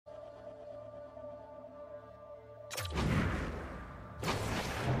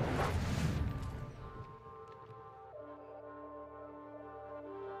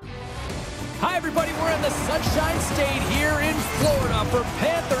everybody, we're in the Sunshine State here in Florida for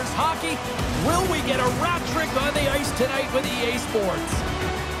Panthers hockey. Will we get a rat trick on the ice tonight with EA Sports?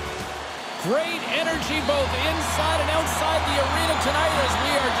 Great energy both inside and outside the arena tonight as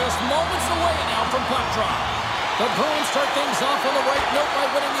we are just moments away now from puck drop. The Bruins start things off on the right note by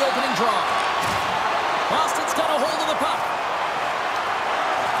winning the opening draw. Boston's got a hold of the puck.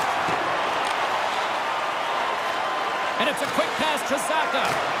 And it's a quick pass to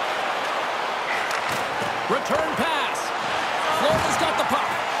Zaka. Return pass. Florida's got the puck.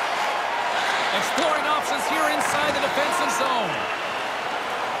 Exploring options here inside the defensive zone.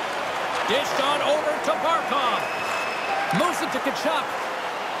 Dished on over to Barkov. Moves it to Tkachuk.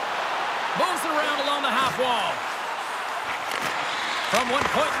 Moves it around along the half wall. From one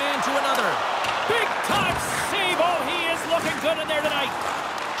point man to another. Big time save. Oh, he is looking good in there tonight.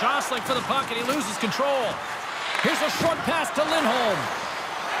 Jostling for the puck and he loses control. Here's a short pass to Lindholm.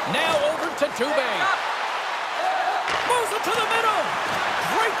 Now over to Dubé. Moves it to the middle.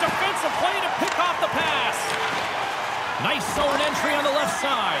 Great defensive play to pick off the pass. Nice zone entry on the left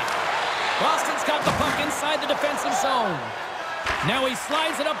side. Boston's got the puck inside the defensive zone. Now he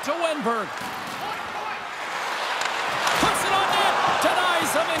slides it up to Wenberg. Puts it on net.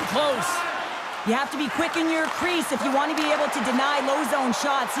 Denies him in close. You have to be quick in your crease if you want to be able to deny low zone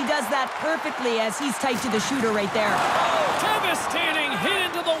shots. He does that perfectly as he's tight to the shooter right there. Devastating hit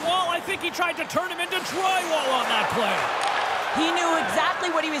into the wall. I think he tried to turn him into drywall on that play. He knew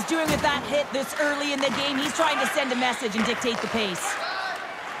exactly what he was doing with that hit this early in the game. He's trying to send a message and dictate the pace.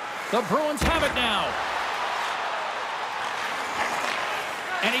 The Bruins have it now.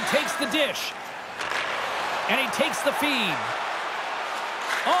 And he takes the dish. And he takes the feed.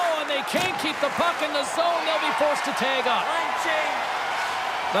 Oh, and they can't keep the puck in the zone. They'll be forced to tag up.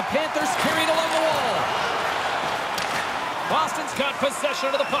 The Panthers carried along the wall. Boston's got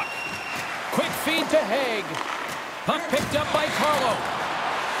possession of the puck. Quick feed to Haig. Puck picked up by Carlo.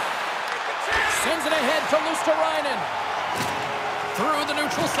 Sends it ahead to Luosterainen. Through the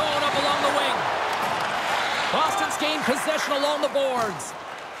neutral zone up along the wing. Boston's gained possession along the boards.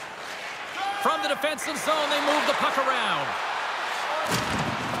 From the defensive zone, they move the puck around.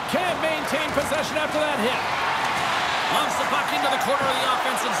 Can't maintain possession after that hit. Lumps the puck into the corner of the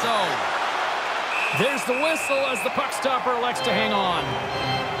offensive zone. There's the whistle as the puck stopper elects to hang on.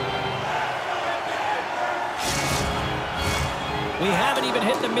 We haven't even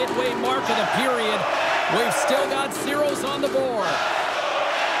hit the midway mark of the period. We've still got zeros on the board.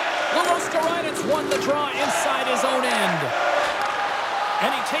 Luosterainen's won the draw inside his own end.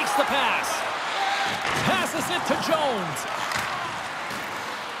 And he takes the pass. Passes it to Jones.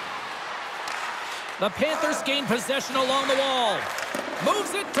 The Panthers gain possession along the wall.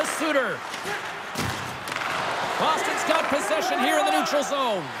 Moves it to Suter. Boston's got possession here in the neutral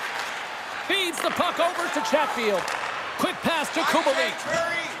zone. Feeds the puck over to Chatfield. Quick pass to Kubalik.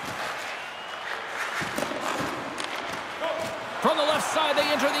 From the left side, they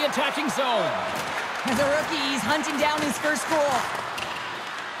enter the attacking zone. As a rookie, he's hunting down his first goal.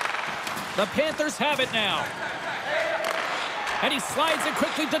 The Panthers have it now. And he slides it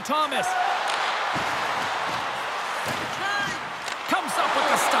quickly to Thomas. Comes up with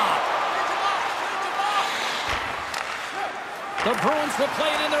the stop. The Bruins will play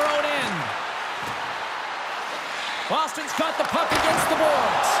it in their own end. Boston's got the puck against the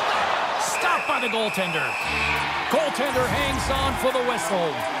boards. Stopped by the goaltender. Goaltender hangs on for the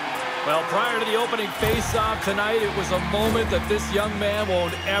whistle. Well, prior to the opening face-off tonight, it was a moment that this young man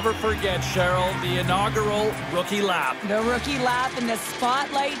won't ever forget, Cheryl. The inaugural rookie lap. The rookie lap, and the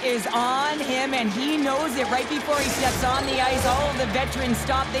spotlight is on him, and he knows it right before he steps on the ice. All of the veterans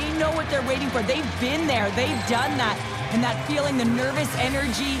stop. They know what they're waiting for. They've been there. They've done that. And that feeling, the nervous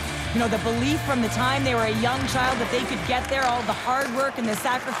energy, you know, the belief from the time they were a young child that they could get there, all the hard work and the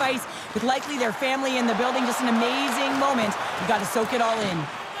sacrifice with likely their family in the building. Just an amazing moment. You got to soak it all in.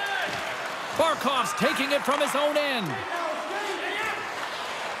 Barkov's taking it from his own end.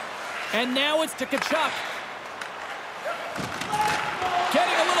 And now it's to Tkachuk.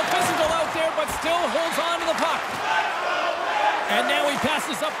 Getting a little physical out there, but still holds on to the puck. And now he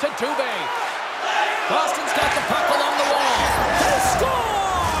passes up to Dubé. Boston's got the puck along the wall. They score!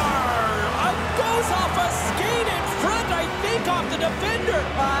 Goes off a skate in front, I think, off the defender.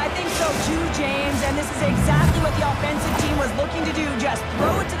 I think so too, James. And this is exactly what the offensive team was looking to do. Just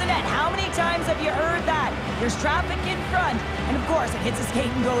throw it to the net. How many times have you heard that? There's traffic in front. And of course, it hits a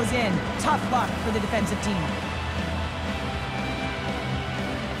skate and goes in. Tough luck for the defensive team.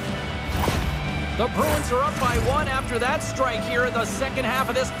 The Bruins are up by 1 after that strike here in the second half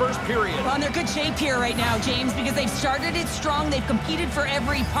of this first period. Well, and they're good shape here right now, James, because they've started it strong. They've competed for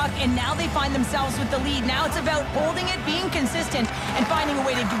every puck, and now they find themselves with the lead. Now it's about holding it, being consistent, and finding a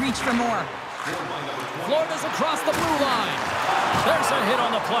way to reach for more. Florida's across the blue line. There's a hit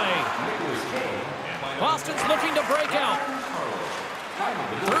on the play. Boston's looking to break out.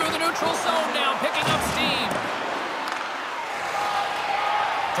 Through the neutral zone now, picking up steam.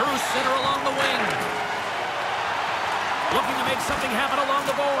 Through center along the wing. Looking to make something happen along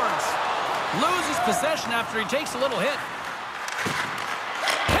the boards. Loses possession after he takes a little hit.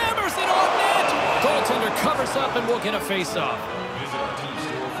 Hammers it on net. Goaltender covers up and will get a face-off.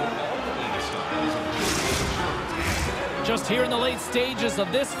 Just here in the late stages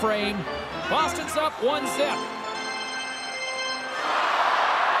of this frame, Boston's up 1-0.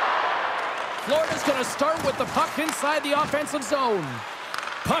 Florida's going to start with the puck inside the offensive zone.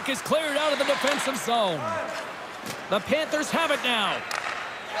 Puck is cleared out of the defensive zone. The Panthers have it now.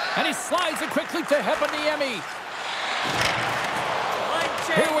 And he slides it quickly to Heponiemi.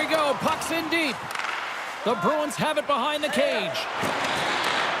 Here we go. Puck's in deep. The Bruins have it behind the cage.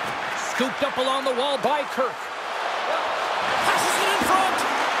 Scooped up along the wall by Kirk. Passes it in front.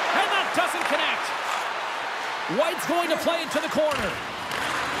 And that doesn't connect. White's going to play it to the corner.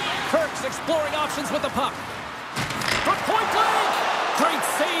 Kirk's exploring options with the puck. From point blank. Great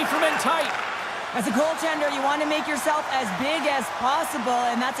save from in tight. As a goaltender, you want to make yourself as big as possible,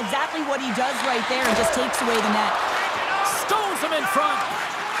 and that's exactly what he does right there and just takes away the net. Stones him in front.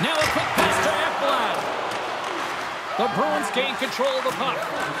 Now a quick pass to Ekblad. The Bruins gain control of the puck.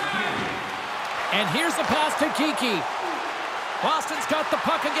 And here's the pass to Kiki. Boston's got the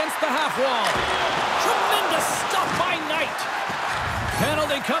puck against the half wall. Tremendous stuff by Knight.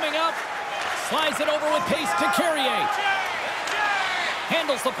 Penalty coming up. Slides it over with pace to Carrier.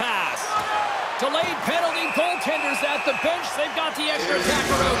 Handles the pass. Delayed penalty. Goaltenders at the bench. They've got the extra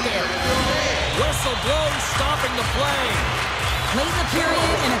attacker out there. Whistle blows, stopping the play. Late in the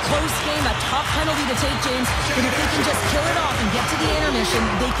period, in a close game, a tough penalty to take, James. But if they can just kill it off and get to the intermission,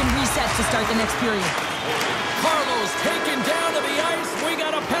 they can reset to start the next period. Carlos taken down to the ice. We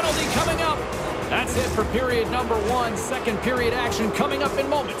got a penalty coming up. That's it for period number 1. Second period action coming up in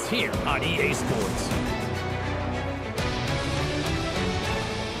moments here on EA Sports.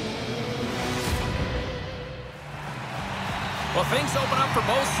 Well, things open up for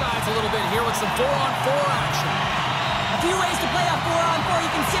both sides a little bit here with some 4-on-4 action. A few ways to play a 4-on-4.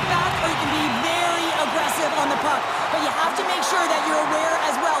 You can sit back or you can be very aggressive on the puck. But you have to make sure that you're aware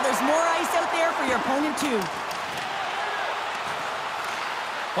as well. There's more ice out there for your opponent too.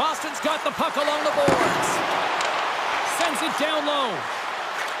 Boston's got the puck along the boards. Sends it down low.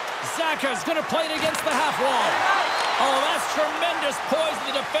 Zaka's going to play it against the half wall. Oh, that's tremendous poise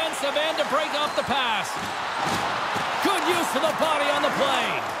in the defensive end to break off the pass. Good use of the body on the play.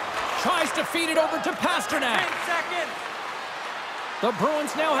 Tries to feed it over to Pasternak. 10 seconds. The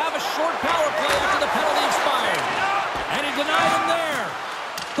Bruins now have a short power play after the penalty expired. And he denied him there.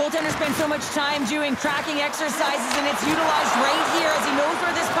 Goaltender spends so much time doing tracking exercises, and it's utilized right here as he knows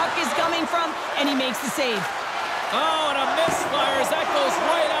where this puck is coming from, and he makes the save. Oh, and a misfire as that goes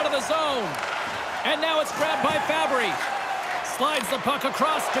right out of the zone. And now it's grabbed by Fabry. Slides the puck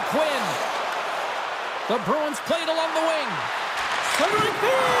across to Quinn. The Bruins played along the wing. Centering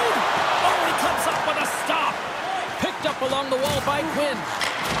feed! Oh, he comes up with a stop. Picked up along the wall by Quinn.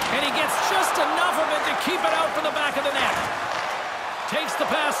 And he gets just enough of it to keep it out from the back of the net. Takes the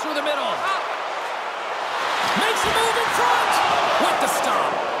pass through the middle. Makes a move in front with the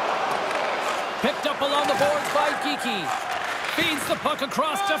stop. Picked up along the boards by Geekie. Feeds the puck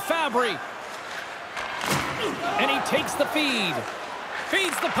across to Fabry. And he takes the feed.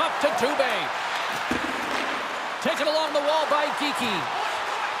 Feeds the puck to Dubé. Taken along the wall by Geekie.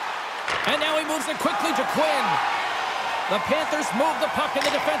 And now he moves it quickly to Quinn. The Panthers move the puck in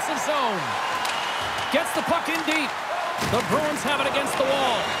the defensive zone. Gets the puck in deep. The Bruins have it against the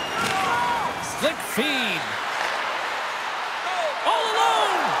wall. Slick feed. All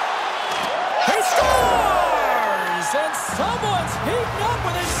alone. He scores! And someone's heating up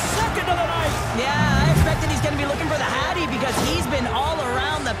with his second of the night. Yeah, I expected he's going to be looking for the Hattie because he's been all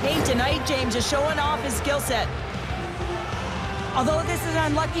around the paint tonight, James, just showing off his skill set. Although this is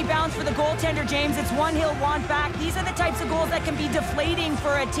an unlucky bounce for the goaltender, James, it's one he'll want back. These are the types of goals that can be deflating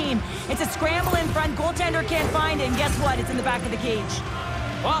for a team. It's a scramble in front, goaltender can't find it, and guess what? It's in the back of the cage.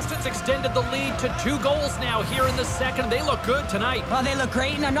 Boston's extended the lead to 2 goals now here in the second. They look good tonight. Well, they look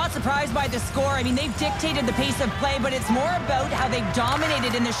great, and I'm not surprised by the score. I mean, they've dictated the pace of play, but it's more about how they've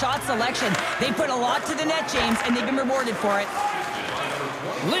dominated in the shot selection. They put a lot to the net, James, and they've been rewarded for it.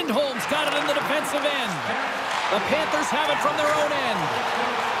 Lindholm's got it in the defensive end. The Panthers have it from their own end.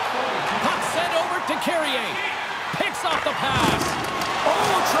 Puck sent over to Carrier. Picks off the pass.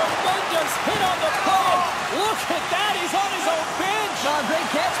 Oh, tremendous hit on the play. Look at that. He's on his own bench. Oh, great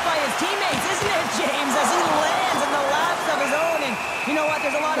catch by his teammates, isn't it, James? As he lands in the laps of his own. And you know what?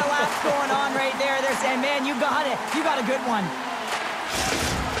 There's a lot of laps going on right there. They're saying, man, you got it. You got a good one.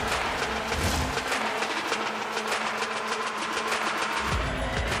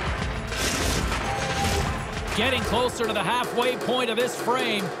 Getting closer to the halfway point of this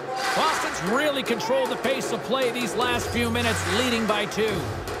frame. Boston's really controlled the pace of play these last few minutes, leading by 2.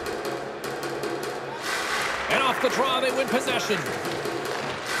 And off the draw, they win possession.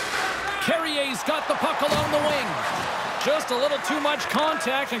 Carrier's got the puck along the wing. Just a little too much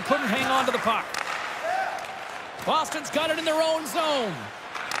contact and couldn't hang on to the puck. Boston's got it in their own zone.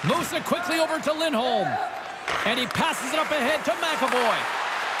 Moves it quickly over to Lindholm. And he passes it up ahead to McAvoy.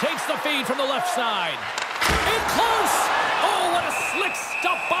 Takes the feed from the left side. In close! Oh, what a slick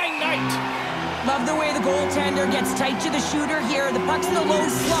stop by Knight. Love the way the goaltender gets tight to the shooter here. The puck's in the low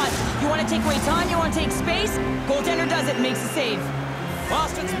slot. You want to take away time, you want to take space. Goaltender does it and makes the save.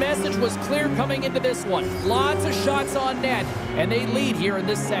 Boston's message was clear coming into this one. Lots of shots on net, and they lead here in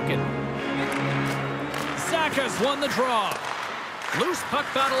this second. Zacha's won the draw. Loose puck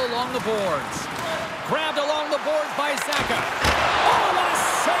battle along the boards. Grabbed along the boards by Zacha. Oh, what a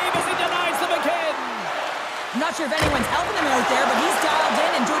save as he denies them again. I'm not sure if anyone's helping him out there, but he's dialed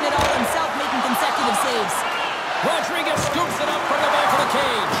in and doing it all himself, making consecutive saves. Rodriguez scoops it up from the back of the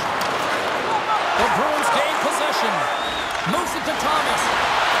cage. The Bruins gain possession. Moves it to Thomas.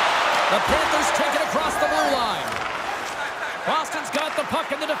 The Panthers take it across the blue line. Boston's got the puck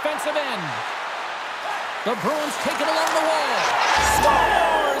in the defensive end. The Bruins take it along the wall.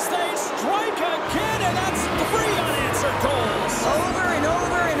 Scores! They strike again, and that's 3 unanswered goals. Over and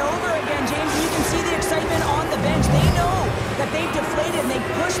over and over again, James. You can see the excitement on the bench. They know that they've deflated and they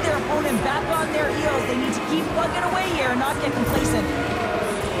push their opponent back on their heels. They need to keep plugging away here and not get complacent.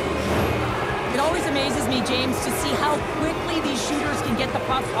 It always amazes me, James, to see how quickly these shooters can get the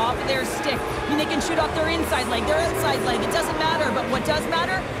puck off of their stick. I mean, they can shoot off their inside leg, their outside leg. It doesn't matter, but what does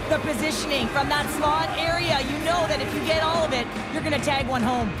matter? The positioning from that slot area. You know that if you get all of it, you're going to tag one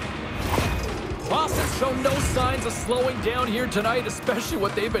home. Boston's shown no signs of slowing down here tonight, especially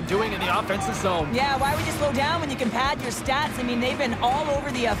what they've been doing in the offensive zone. Yeah, why would you slow down when you can pad your stats? I mean, they've been all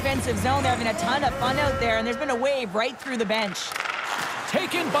over the offensive zone. They're having a ton of fun out there, and there's been a wave right through the bench.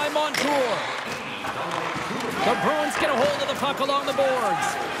 Taken by Montour. The Bruins get a hold of the puck along the boards.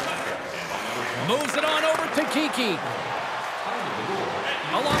 Moves it on over to Kiki.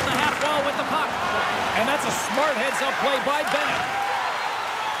 Along the half wall with the puck. And that's a smart heads-up play by Bennett.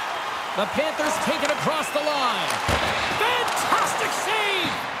 The Panthers take it across the line. Fantastic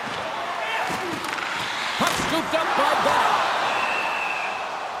save! Puck scooped up by Bennett.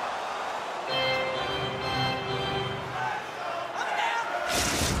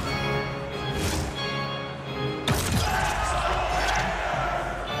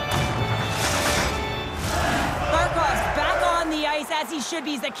 As he should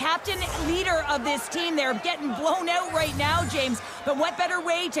be. He's the captain leader of this team. They're getting blown out right now, James. But what better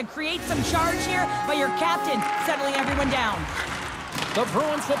way to create some charge here by your captain settling everyone down? The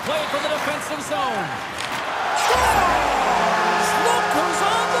Bruins will play it from the defensive zone. Scores! Look who's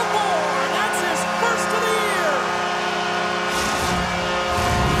on the board! That's his first of the year!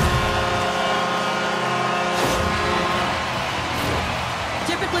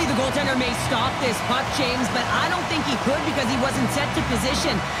 Typically, the goaltender may stop this puck, James, but I don't think he could because he wasn't set to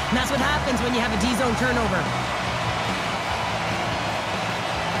position. And that's what happens when you have a D-zone turnover.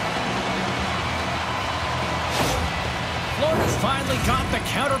 Florida's finally got the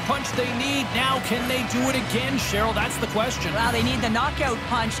counterpunch they need. Now, can they do it again, Cheryl? That's the question. Well, they need the knockout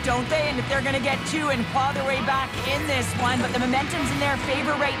punch, don't they? And if they're going to get 2 and claw their way back in this one, but the momentum's in their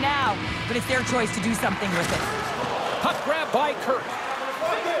favor right now. But it's their choice to do something with it. Puck grab by Kirk.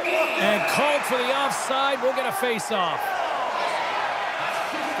 And called for the offside. We'll get a face-off.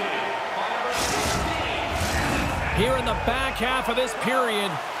 Here in the back half of this period,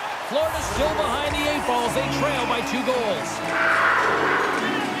 Florida's still behind the 8 balls. They trail by 2 goals.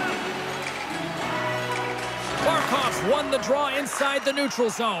 Barkov's won the draw inside the neutral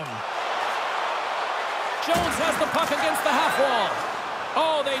zone. Jones has the puck against the half wall.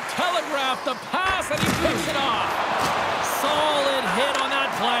 Oh, they telegraphed the pass, and he picks it off. Solid hit on that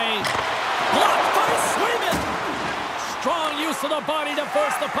play. Blocked by Swayman. Strong use of the body to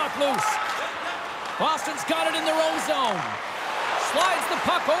force the puck loose. Boston's got it in their own zone. Slides the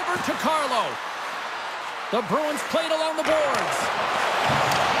puck over to Carlo. The Bruins played along the boards.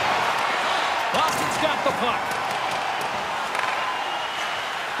 got the puck.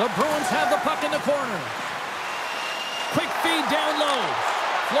 The Bruins have the puck in the corner. Quick feed down low.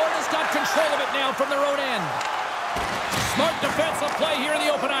 Florida's got control of it now from their own end. Smart defensive play here in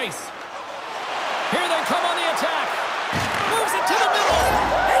the open ice. Here they come on the attack. Moves it to the middle.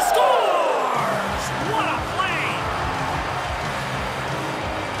 He scores! What a play!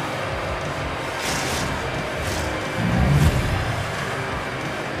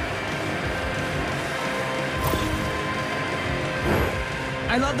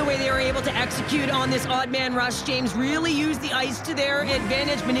 I love the way they were able to execute on this odd man rush. James really used the ice to their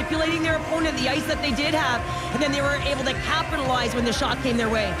advantage, manipulating their opponent, the ice that they did have, and then they were able to capitalize when the shot came their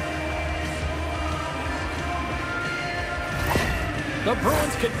way. The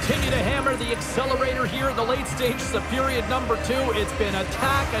Bruins continue to hammer the accelerator here in the late stages of period number 2. It's been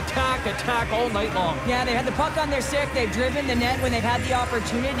attack, attack, attack all night long. Yeah, they had the puck on their stick. They've driven the net when they've had the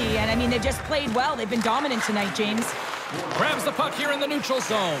opportunity, and I mean, they've just played well. They've been dominant tonight, James. Grabs the puck here in the neutral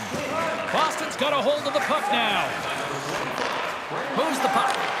zone. Boston's got a hold of the puck now. Moves the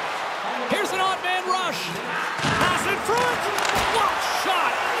puck. Here's an odd man rush. Pass in front. Block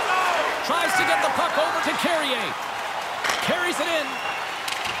shot. Tries to get the puck over to Carrier. Carries it in.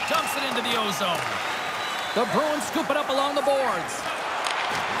 Dumps it into the ozone. The Bruins scoop it up along the boards.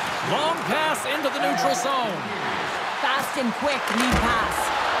 Long pass into the neutral zone. Fast and quick lead pass.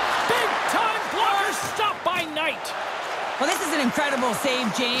 Big time blocker stopped by Knight. Well, this is an incredible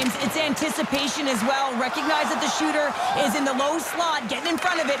save, James. It's anticipation as well. Recognize that the shooter is in the low slot, getting in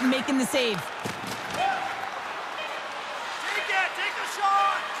front of it and making the save. Take the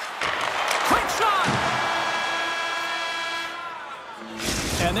shot. Quick shot.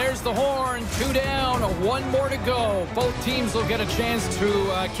 And there's the horn. 2 down, 1 more to go. Both teams will get a chance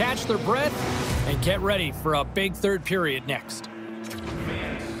to catch their breath and get ready for a big third period next.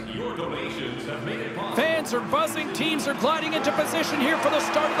 Fans are buzzing. Teams are gliding into position here for the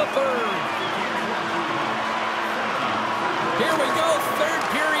start of the third. Here we go. Third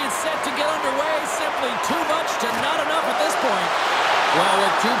period set to get underway. Simply too much to not enough at this point. Well,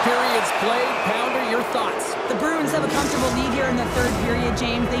 with 2 periods played, Pounder, your thoughts? The Bruins have a comfortable lead here in the third period,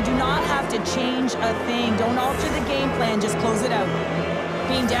 James. They do not have to change a thing. Don't alter the game plan. Just close it out.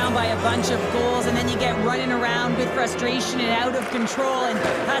 Being down by a bunch of goals, and then you get running around with frustration and out of control, and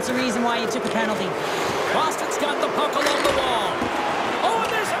that's the reason why you took a penalty. Boston's got the puck along the wall. Oh,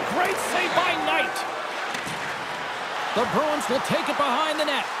 and there's a great save by Knight. The Bruins will take it behind the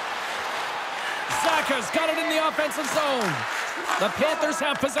net. Zaka's got it in the offensive zone. The Panthers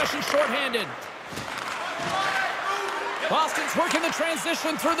have possession shorthanded. Boston's working the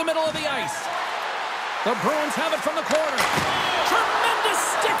transition through the middle of the ice. The Bruins have it from the corner. Tremendous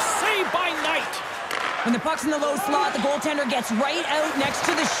stick save by Knight. When the puck's in the low slot, the goaltender gets right out next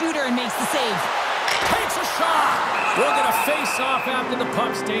to the shooter and makes the save. Takes a shot. We'll get a face-off after the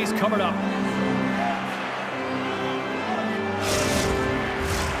puck stays covered up.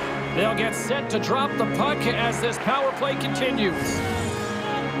 They'll get set to drop the puck as this power play continues.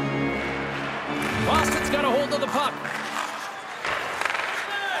 Boston's got a hold of the puck.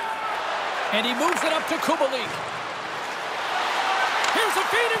 And he moves it up to Kubalik. Here's a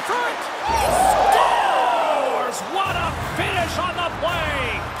feed in front. Scores! What a finish on the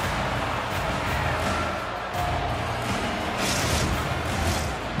play!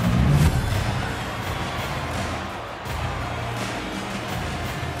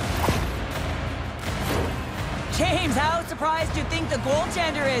 James, how surprised do you think the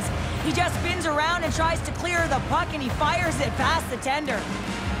goaltender is? He just spins around and tries to clear the puck, and he fires it past the tender.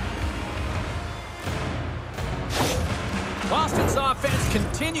 Boston's offense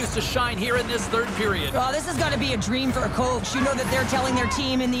continues to shine here in this third period. Oh, this has got to be a dream for a coach. You know that they're telling their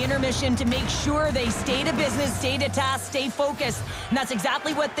team in the intermission to make sure they stay to business, stay to task, stay focused. And that's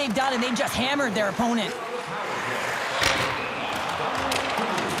exactly what they've done, and they've just hammered their opponent.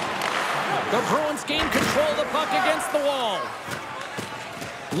 The Bruins gain control of the puck against the wall.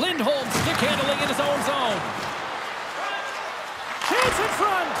 Lindholm stick handling in his own zone. Chance in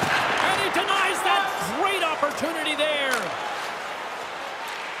front, and he denies that great opportunity there.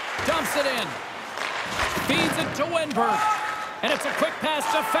 Dumps it in. Feeds it to Wenberg. And it's a quick pass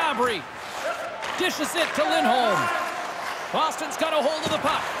to Fabry. Dishes it to Lindholm. Boston's got a hold of the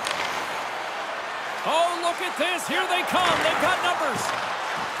puck. Oh, look at this. Here they come. They've got numbers.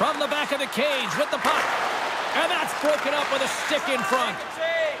 From the back of the cage with the puck. And that's broken up with a stick in front.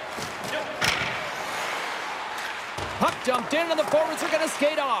 Puck dumped in, and the forwards are going to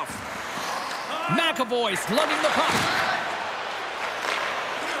skate off. McAvoy slugging the puck.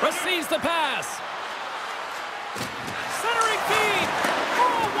 Receives the pass. Centering feed.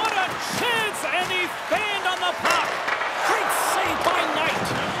 Oh, what a chance! And he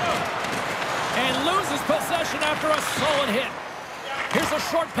celebration after a solid hit. Here's a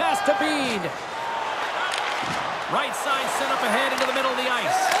short pass to Bean. Right side sent up ahead into the middle of the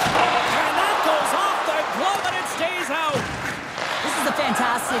ice. And that goes off the glove and it stays out. This is a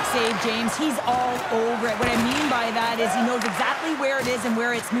fantastic save, James. He's all over it. What I mean by that is he knows exactly where it is and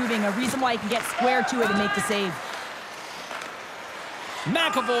where it's moving. A reason why he can get square to it and make the save.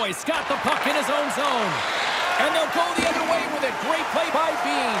 McAvoy's got the puck in his own zone. And they'll go the other way with it. Great play by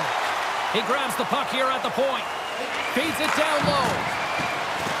Bean. He grabs the puck here at the point. Feeds it down low.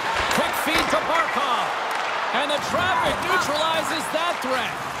 Quick feed to Barkov. And the traffic neutralizes that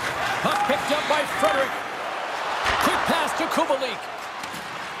threat. Puck picked up by Frederick. Quick pass to Kubalik.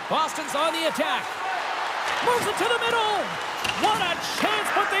 Boston's on the attack. Moves it to the middle. What a chance,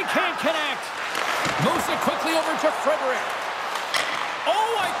 but they can't connect. Moves it quickly over to Frederick.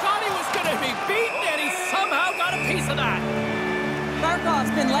 Oh, I thought he was going to be beaten, and he somehow got a piece of that. Barkov's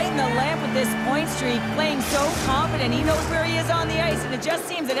been lighting the lamp with this point streak, playing so confident. He knows where he is on the ice, and it just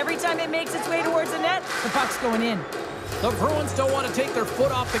seems that every time it makes its way towards the net, the puck's going in. The Bruins don't want to take their foot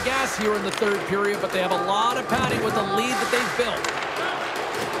off the gas here in the third period, but they have a lot of padding with the lead that they've built.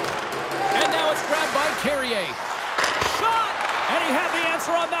 And now it's grabbed by Carrier. Shot! And he had the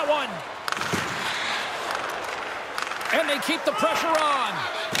answer on that one. And they keep the pressure on.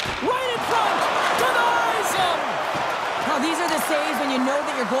 Right in front! Denies him! Now, these are the saves when you know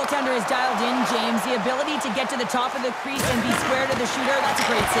that your goaltender is dialed in, James. The ability to get to the top of the crease and be square to the shooter, that's a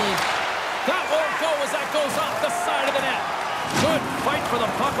great save. That won't go as that goes off the side of the net. Good fight for the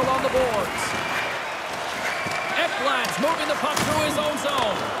puck along the boards. Ekblad's moving the puck through his own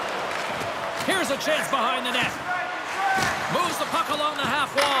zone. Here's a chance behind the net. Moves the puck along the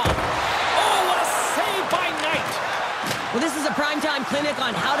half wall. Oh, what a save by Knight. Well, this is a primetime clinic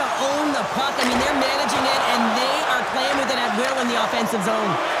on how to own the puck. I mean, they're managing it, and they are playing with it at will in the offensive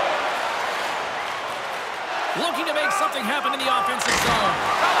zone. Looking to make something happen in the offensive zone.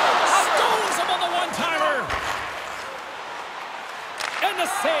 Stones him on the one-timer. And the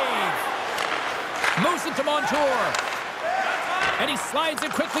save. Moves it to Montour. And he slides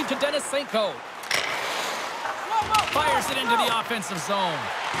it quickly to Denisenko. Fires it into the offensive zone.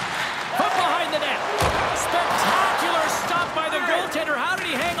 From behind the net. Spectacular stop by the goaltender. How did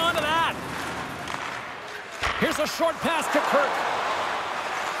he hang on to that? Here's a short pass to Kirk.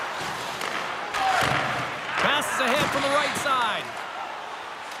 Passes ahead from the right side.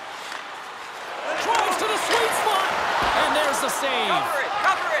 Drives to the sweet spot. And there's the save.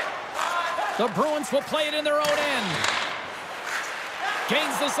 Cover it. The Bruins will play it in their own end.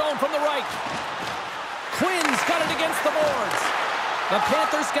 Gains the zone from the right. Quinn's got it against the boards. The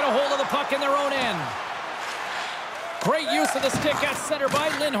Panthers get a hold of the puck in their own end. Great use of the stick at center by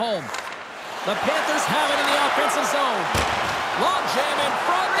Lindholm. The Panthers have it in the offensive zone. Long jam in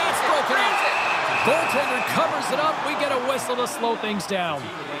front. That's broken up. Goaltender covers it up. We get a whistle to slow things down.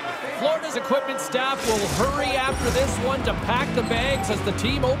 Florida's equipment staff will hurry after this one to pack the bags as the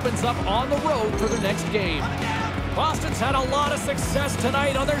team opens up on the road for the next game. Boston's had a lot of success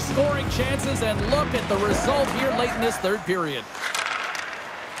tonight on their scoring chances, and look at the result here late in this third period.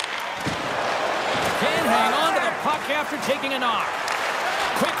 Can't hang on to the puck after taking a knock.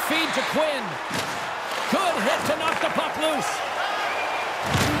 Quick feed to Quinn. Good hit to knock the puck loose.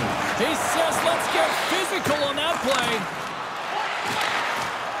 He says, let's get physical on that play.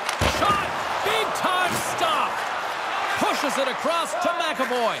 Shot! Big time stop! Pushes it across to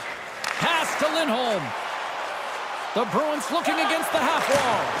McAvoy. Pass to Lindholm. The Bruins looking against the half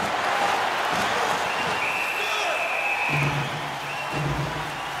wall.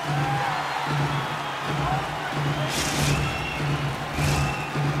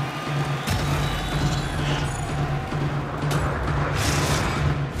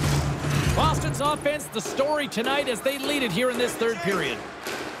 Boston's offense, the story tonight as they lead it here in this third period.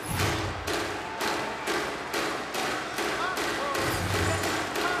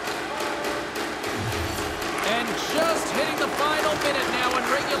 And just hitting the final minute now in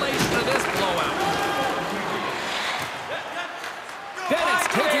regulation of this blowout. Bennett's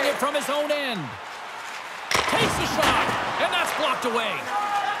taking it from his own end. Takes a shot, and that's blocked away.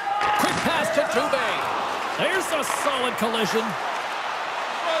 Quick pass to Dubé. There's a solid collision.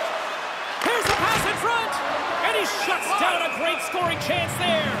 Here's the pass in front, and he shuts down a great scoring chance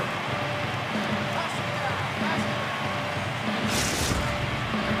there.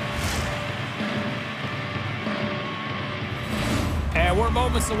 And we're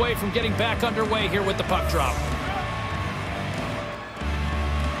moments away from getting back underway here with the puck drop.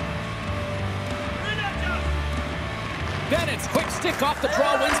 Bennett's quick stick off the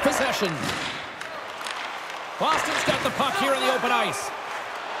draw wins possession. Boston's got the puck here in the open ice.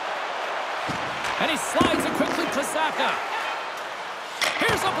 And he slides it quickly to Saka.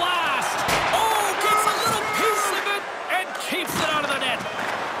 Here's a blast. Oh, gets a little piece of it and keeps it out of the net.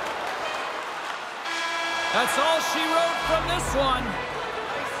 That's all she wrote from this one.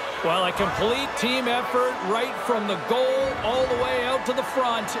 Well, a complete team effort right from the goal all the way out to the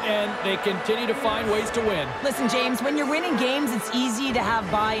front, and they continue to find ways to win. Listen, James, when you're winning games, it's easy to have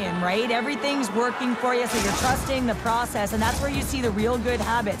buy-in, right? Everything's working for you, so you're trusting the process, and that's where you see the real good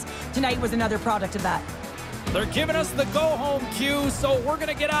habits. Tonight was another product of that. They're giving us the go-home cue, so we're going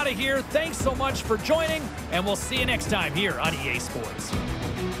to get out of here. Thanks so much for joining, and we'll see you next time here on EA Sports.